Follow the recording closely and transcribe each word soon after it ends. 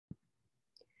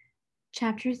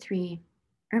Chapter 3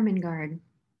 Ermengarde.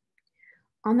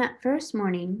 On that first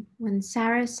morning, when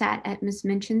Sarah sat at Miss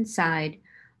Minchin's side,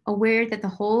 aware that the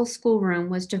whole schoolroom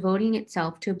was devoting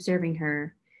itself to observing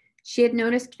her, she had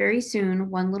noticed very soon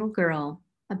one little girl,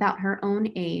 about her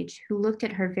own age, who looked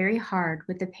at her very hard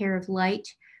with a pair of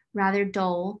light, rather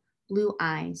dull, blue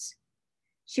eyes.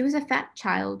 She was a fat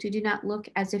child who did not look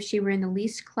as if she were in the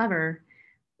least clever,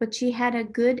 but she had a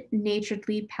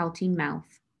good-naturedly pouting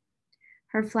mouth.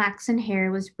 Her flaxen hair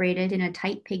was braided in a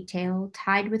tight pigtail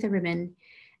tied with a ribbon,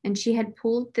 and she had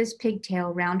pulled this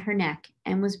pigtail round her neck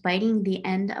and was biting the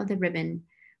end of the ribbon,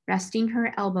 resting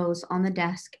her elbows on the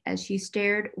desk as she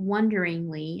stared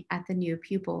wonderingly at the new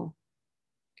pupil.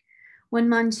 When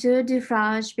Monsieur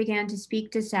Dufrage began to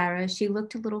speak to Sarah, she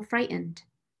looked a little frightened.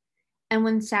 And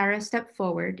when Sarah stepped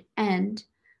forward and,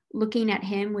 looking at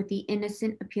him with the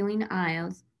innocent, appealing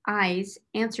eyes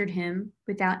answered him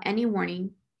without any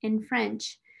warning in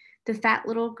French, the fat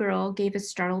little girl gave a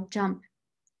startled jump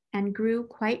and grew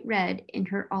quite red in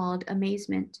her awed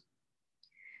amazement.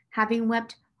 Having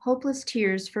wept hopeless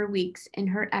tears for weeks in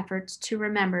her efforts to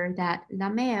remember that la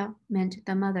mère meant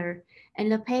the mother and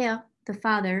le père the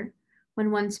father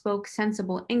when one spoke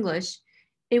sensible English,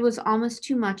 it was almost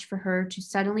too much for her to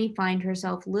suddenly find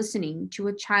herself listening to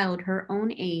a child her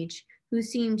own age who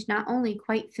seemed not only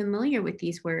quite familiar with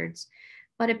these words,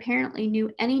 but apparently knew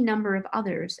any number of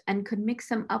others and could mix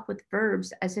them up with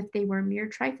verbs as if they were mere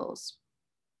trifles.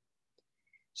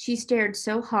 She stared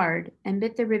so hard and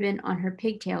bit the ribbon on her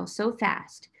pigtail so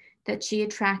fast that she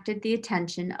attracted the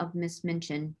attention of Miss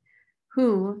Minchin,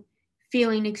 who,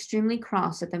 feeling extremely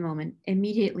cross at the moment,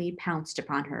 immediately pounced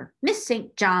upon her. "Miss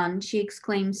St. John," she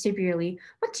exclaimed severely,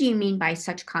 "what do you mean by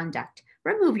such conduct?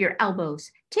 Remove your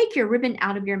elbows. Take your ribbon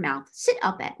out of your mouth. Sit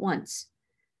up at once."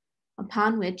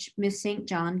 Upon which Miss St.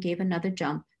 John gave another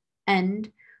jump,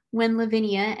 and when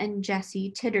Lavinia and Jessie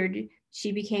tittered,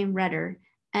 she became redder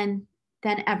than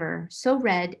ever, so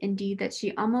red indeed that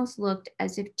she almost looked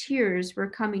as if tears were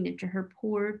coming into her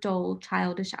poor, dull,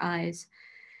 childish eyes.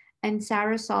 And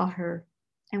Sarah saw her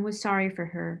and was sorry for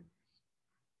her,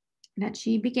 that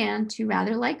she began to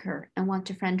rather like her and want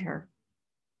to friend her.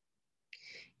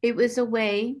 It was a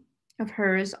way of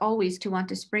hers always to want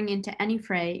to spring into any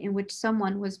fray in which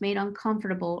someone was made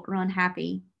uncomfortable or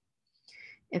unhappy.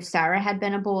 If Sarah had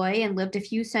been a boy and lived a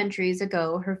few centuries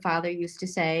ago, her father used to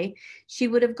say, she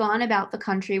would have gone about the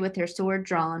country with her sword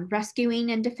drawn,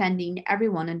 rescuing and defending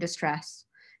everyone in distress.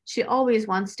 She always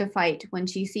wants to fight when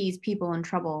she sees people in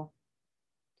trouble.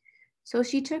 So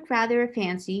she took rather a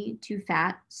fancy to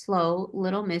fat, slow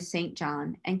little Miss St.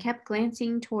 John and kept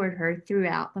glancing toward her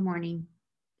throughout the morning.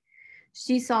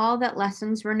 She saw that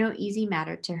lessons were no easy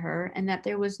matter to her and that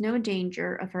there was no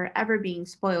danger of her ever being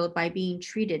spoiled by being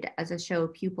treated as a show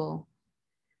pupil.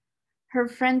 Her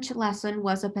French lesson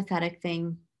was a pathetic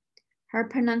thing. Her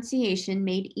pronunciation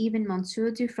made even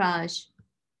Monsieur Dufrage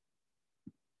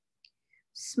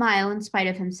smile in spite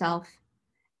of himself,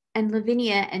 and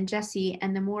Lavinia and Jessie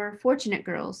and the more fortunate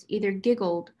girls either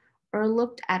giggled or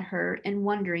looked at her in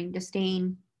wondering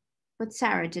disdain. But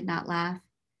Sarah did not laugh.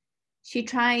 She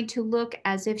tried to look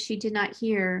as if she did not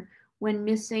hear when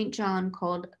Miss St. John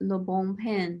called le bon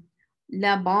pain,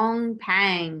 le bon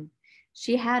pain.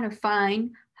 She had a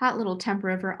fine, hot little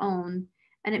temper of her own,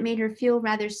 and it made her feel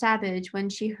rather savage when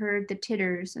she heard the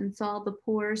titters and saw the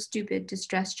poor, stupid,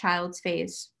 distressed child's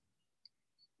face.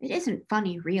 "It isn't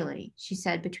funny, really," she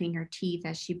said between her teeth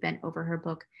as she bent over her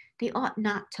book. "They ought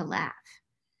not to laugh."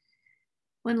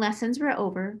 When lessons were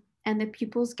over and the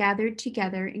pupils gathered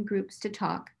together in groups to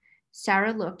talk,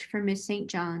 Sarah looked for Miss St.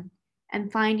 John,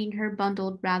 and finding her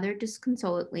bundled rather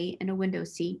disconsolately in a window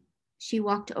seat, she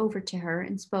walked over to her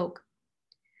and spoke.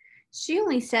 She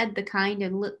only said the kind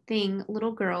of thing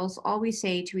little girls always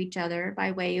say to each other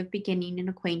by way of beginning an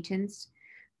acquaintance,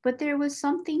 but there was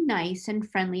something nice and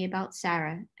friendly about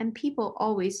Sarah, and people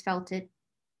always felt it.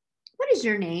 "What is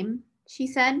your name?" she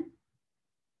said.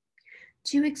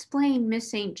 To explain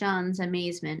Miss St. John's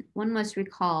amazement, one must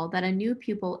recall that a new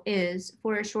pupil is,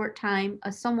 for a short time,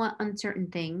 a somewhat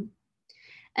uncertain thing,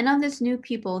 and of this new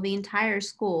pupil the entire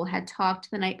school had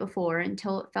talked the night before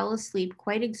until it fell asleep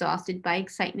quite exhausted by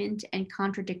excitement and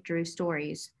contradictory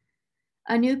stories.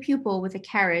 A new pupil with a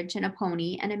carriage and a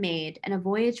pony and a maid and a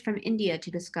voyage from India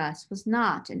to discuss was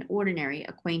not an ordinary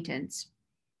acquaintance.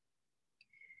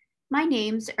 "My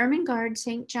name's Ermengarde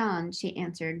St. John," she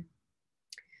answered.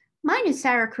 "Mine is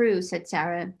Sarah Crewe," said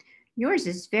Sarah. "Yours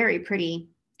is very pretty.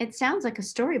 It sounds like a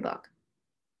storybook."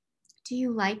 "Do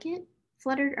you like it?"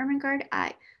 fluttered Ermengarde.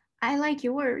 I like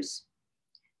yours."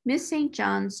 Miss St.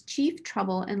 John's chief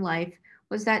trouble in life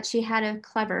was that she had a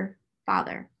clever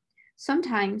father.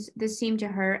 Sometimes this seemed to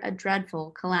her a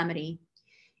dreadful calamity.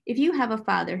 If you have a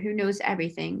father who knows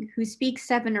everything, who speaks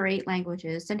 7 or 8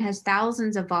 languages, and has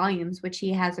thousands of volumes which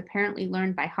he has apparently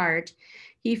learned by heart,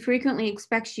 he frequently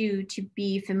expects you to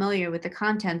be familiar with the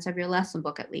contents of your lesson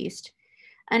book at least.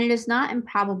 And it is not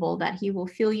improbable that he will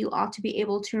feel you ought to be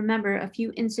able to remember a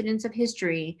few incidents of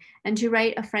history and to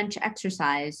write a French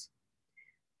exercise.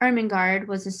 Ermengarde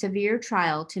was a severe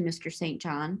trial to Mr. St.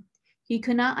 John. He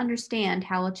could not understand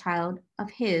how a child of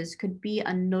his could be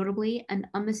a notably and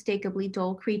unmistakably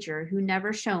dull creature who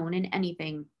never shone in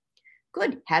anything.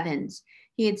 Good heavens,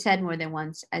 he had said more than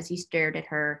once as he stared at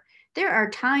her. There are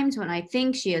times when I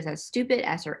think she is as stupid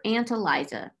as her Aunt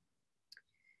Eliza.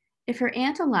 If her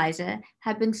Aunt Eliza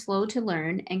had been slow to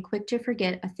learn and quick to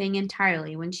forget a thing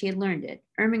entirely when she had learned it,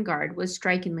 Ermengarde was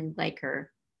strikingly like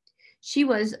her. She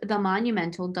was the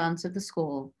monumental dunce of the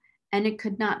school, and it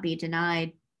could not be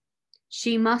denied.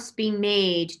 She must be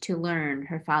made to learn,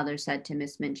 her father said to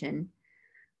Miss Minchin.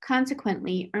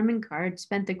 Consequently, Ermengarde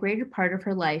spent the greater part of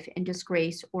her life in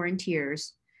disgrace or in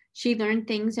tears. She learned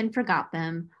things and forgot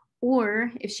them, or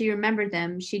if she remembered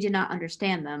them, she did not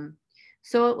understand them.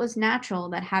 So it was natural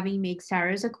that having made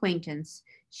Sarah's acquaintance,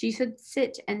 she should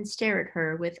sit and stare at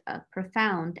her with a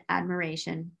profound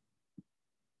admiration.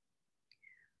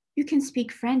 You can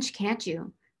speak French, can't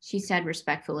you? She said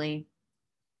respectfully.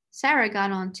 Sarah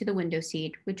got on to the window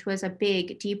seat, which was a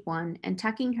big, deep one, and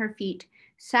tucking her feet,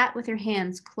 sat with her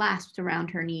hands clasped around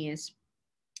her knees.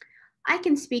 I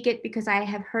can speak it because I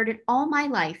have heard it all my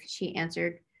life, she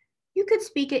answered. You could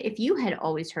speak it if you had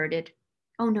always heard it.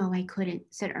 Oh, no, I couldn't,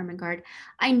 said Ermengarde.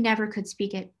 I never could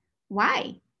speak it.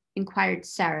 Why? Inquired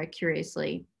Sarah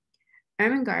curiously.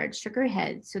 Ermengarde shook her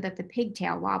head so that the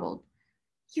pigtail wobbled.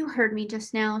 You heard me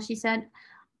just now, she said.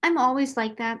 I'm always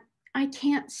like that. I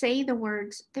can't say the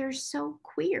words. They're so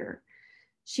queer.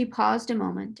 She paused a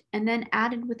moment and then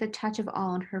added with a touch of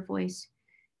awe in her voice,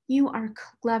 You are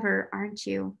clever, aren't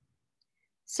you?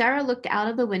 Sarah looked out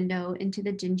of the window into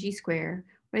the dingy square,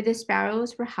 where the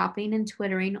sparrows were hopping and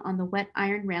twittering on the wet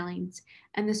iron railings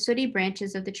and the sooty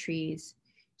branches of the trees.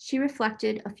 She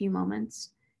reflected a few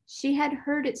moments. She had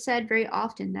heard it said very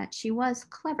often that she was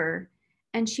clever,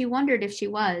 and she wondered if she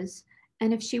was,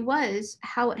 and if she was,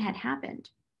 how it had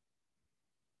happened.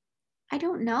 I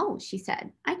don't know, she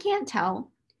said. I can't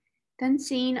tell. Then,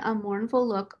 seeing a mournful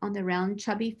look on the round,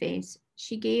 chubby face,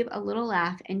 she gave a little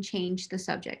laugh and changed the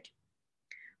subject.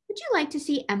 Would you like to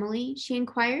see Emily? She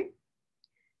inquired.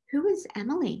 Who is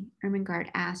Emily? Ermengarde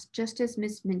asked, just as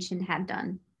Miss Minchin had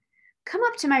done. Come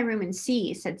up to my room and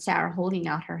see, said Sarah, holding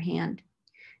out her hand.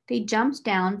 They jumped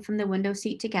down from the window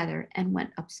seat together and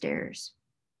went upstairs.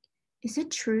 Is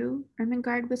it true,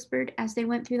 Ermengarde whispered as they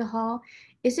went through the hall,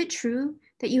 is it true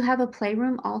that you have a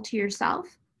playroom all to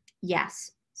yourself?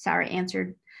 Yes, Sarah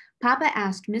answered. Papa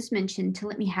asked Miss Minchin to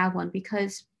let me have one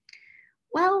because,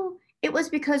 well, it was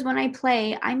because when I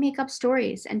play, I make up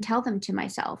stories and tell them to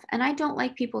myself, and I don't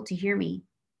like people to hear me.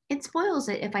 It spoils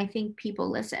it if I think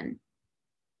people listen.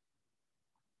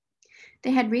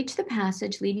 They had reached the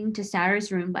passage leading to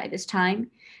Sarah's room by this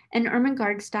time, and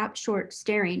Ermengarde stopped short,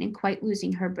 staring and quite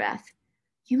losing her breath.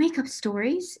 You make up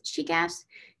stories? She gasped.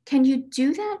 Can you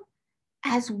do that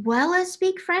as well as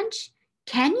speak French?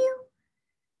 Can you?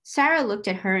 Sarah looked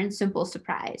at her in simple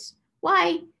surprise.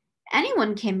 Why,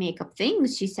 anyone can make up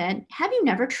things, she said. Have you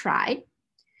never tried?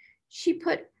 She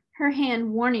put her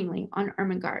hand warningly on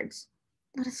Ermengarde's.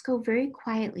 Let us go very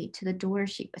quietly to the door,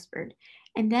 she whispered,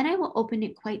 and then I will open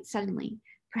it quite suddenly.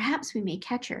 Perhaps we may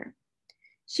catch her.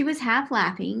 She was half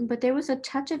laughing, but there was a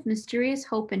touch of mysterious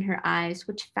hope in her eyes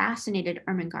which fascinated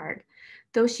Ermengarde,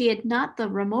 though she had not the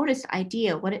remotest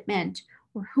idea what it meant,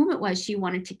 or whom it was she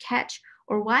wanted to catch,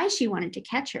 or why she wanted to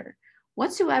catch her.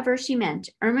 Whatsoever she meant,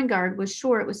 Ermengarde was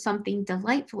sure it was something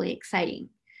delightfully exciting.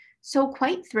 So,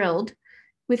 quite thrilled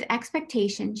with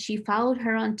expectation, she followed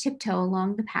her on tiptoe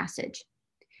along the passage.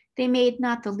 They made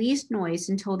not the least noise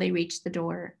until they reached the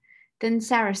door. Then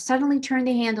Sarah suddenly turned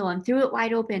the handle and threw it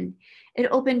wide open. It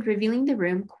opened, revealing the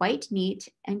room quite neat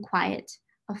and quiet,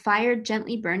 a fire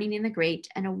gently burning in the grate,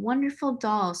 and a wonderful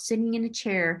doll sitting in a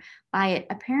chair by it,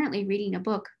 apparently reading a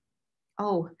book.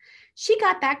 Oh, she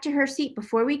got back to her seat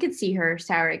before we could see her,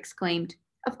 Sarah exclaimed.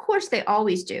 Of course they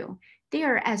always do. They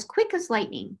are as quick as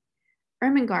lightning.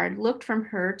 Ermengarde looked from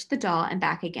her to the doll and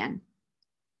back again.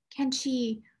 Can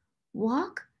she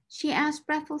walk? She asked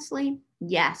breathlessly.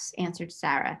 Yes, answered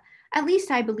Sarah. At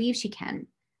least I believe she can.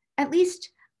 At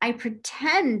least I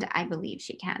pretend I believe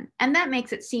she can. And that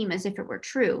makes it seem as if it were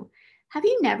true. Have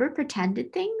you never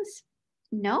pretended things?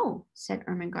 No, said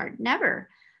Ermengarde, never.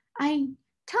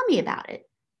 Tell me about it.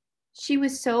 She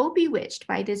was so bewitched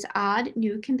by this odd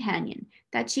new companion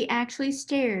that she actually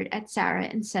stared at Sarah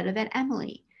instead of at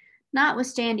Emily,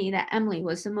 notwithstanding that Emily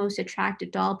was the most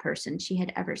attractive doll person she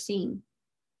had ever seen.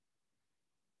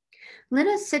 Let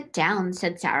us sit down,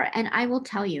 said Sarah, and I will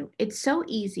tell you. It's so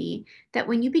easy that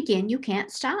when you begin, you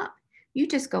can't stop. You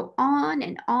just go on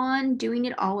and on, doing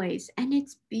it always, and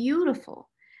it's beautiful.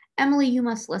 Emily, you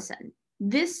must listen.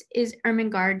 This is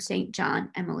Ermengarde St. John,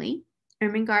 Emily.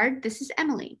 Ermengarde, this is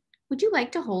Emily. Would you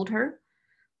like to hold her?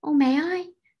 Oh, may I?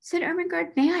 Said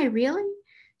Ermengarde. May I really?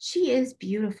 She is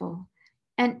beautiful.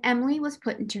 And Emily was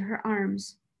put into her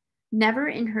arms. Never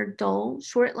in her dull,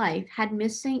 short life had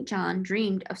Miss St. John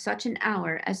dreamed of such an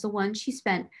hour as the one she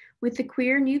spent with the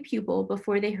queer new pupil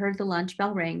before they heard the lunch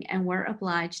bell ring and were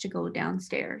obliged to go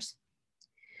downstairs.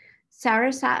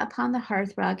 Sarah sat upon the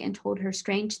hearth rug and told her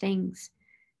strange things.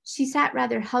 She sat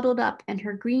rather huddled up, and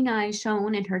her green eyes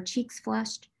shone and her cheeks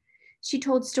flushed. She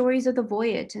told stories of the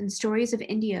voyage and stories of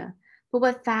India, but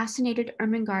what fascinated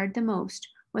Ermengarde the most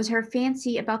was her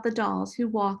fancy about the dolls who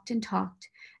walked and talked,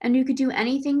 and who could do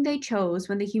anything they chose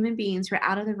when the human beings were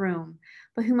out of the room,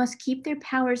 but who must keep their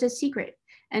powers a secret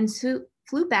and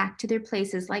flew back to their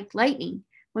places like lightning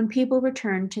when people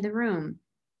returned to the room.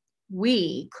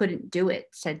 We couldn't do it,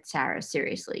 said Sarah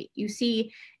seriously. You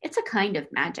see, it's a kind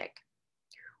of magic.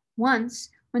 Once,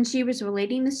 when she was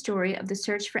relating the story of the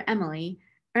search for Emily,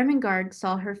 Ermengarde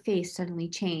saw her face suddenly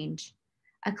change.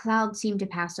 A cloud seemed to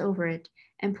pass over it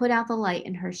and put out the light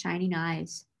in her shining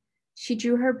eyes. She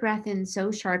drew her breath in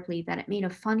so sharply that it made a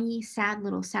funny, sad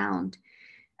little sound,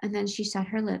 and then she set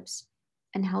her lips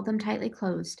and held them tightly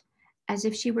closed, as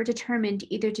if she were determined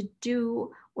either to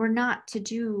do or not to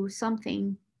do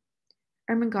something.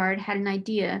 Ermengarde had an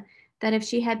idea that if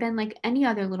she had been like any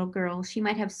other little girl, she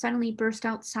might have suddenly burst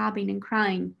out sobbing and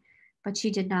crying, but she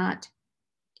did not.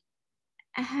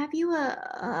 Have you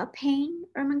a pain?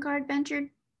 Ermengarde ventured.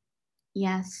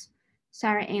 Yes,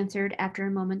 Sarah answered after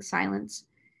a moment's silence.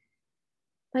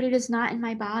 But it is not in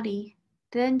my body.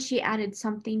 Then she added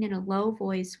something in a low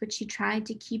voice which she tried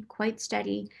to keep quite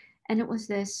steady, and it was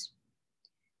this.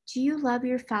 Do you love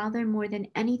your father more than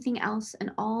anything else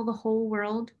in all the whole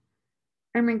world?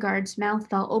 Ermengarde's mouth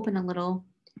fell open a little.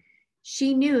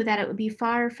 She knew that it would be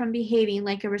far from behaving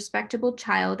like a respectable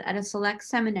child at a select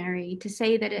seminary to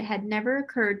say that it had never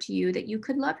occurred to you that you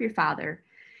could love your father,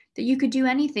 that you could do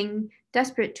anything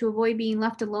desperate to avoid being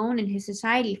left alone in his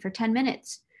society for 10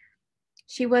 minutes.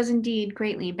 She was indeed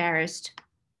greatly embarrassed.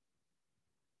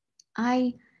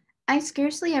 I I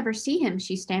scarcely ever see him,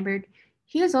 she stammered.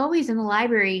 He is always in the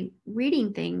library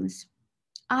reading things.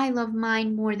 I love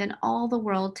mine more than all the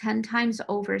world 10 times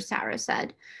over, Sarah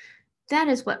said. That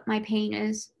is what my pain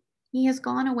is. He has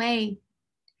gone away.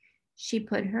 She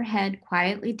put her head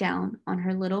quietly down on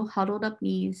her little huddled up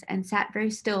knees and sat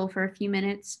very still for a few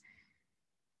minutes.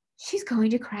 She's going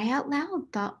to cry out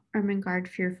loud, thought Ermengarde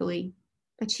fearfully.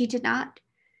 But she did not.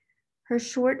 Her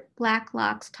short black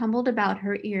locks tumbled about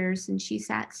her ears and she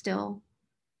sat still.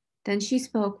 Then she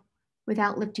spoke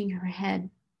without lifting her head.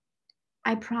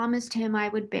 I promised him I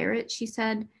would bear it, she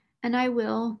said, and I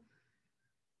will.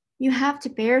 You have to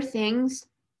bear things.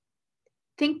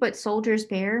 Think what soldiers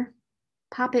bear.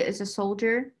 Papa is a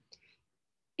soldier.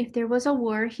 If there was a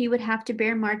war, he would have to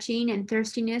bear marching and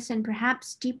thirstiness and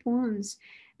perhaps deep wounds,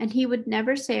 and he would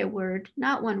never say a word,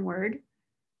 not one word.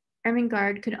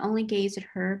 Ermengarde could only gaze at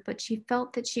her, but she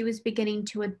felt that she was beginning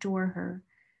to adore her.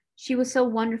 She was so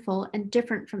wonderful and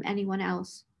different from anyone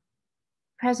else.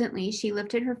 Presently she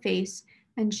lifted her face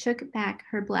and shook back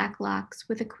her black locks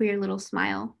with a queer little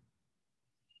smile.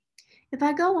 If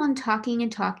I go on talking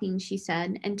and talking, she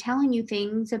said, and telling you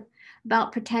things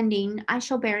about pretending, I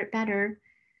shall bear it better.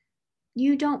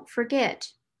 You don't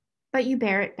forget, but you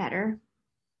bear it better.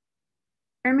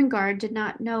 Ermengarde did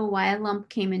not know why a lump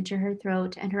came into her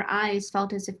throat, and her eyes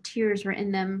felt as if tears were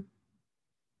in them.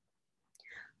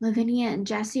 Lavinia and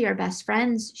Jessie are best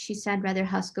friends, she said rather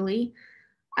huskily.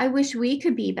 I wish we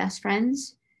could be best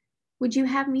friends. Would you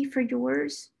have me for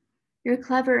yours? You're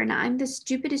clever, and I'm the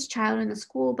stupidest child in the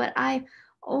school, but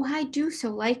oh, I do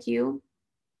so like you.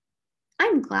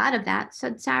 I'm glad of that,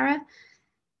 said Sarah.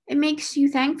 It makes you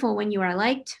thankful when you are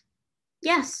liked.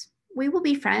 Yes, we will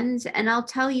be friends, and I'll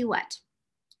tell you what.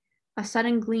 A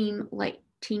sudden gleam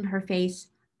lighting her face.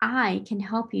 I can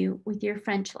help you with your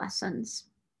French lessons.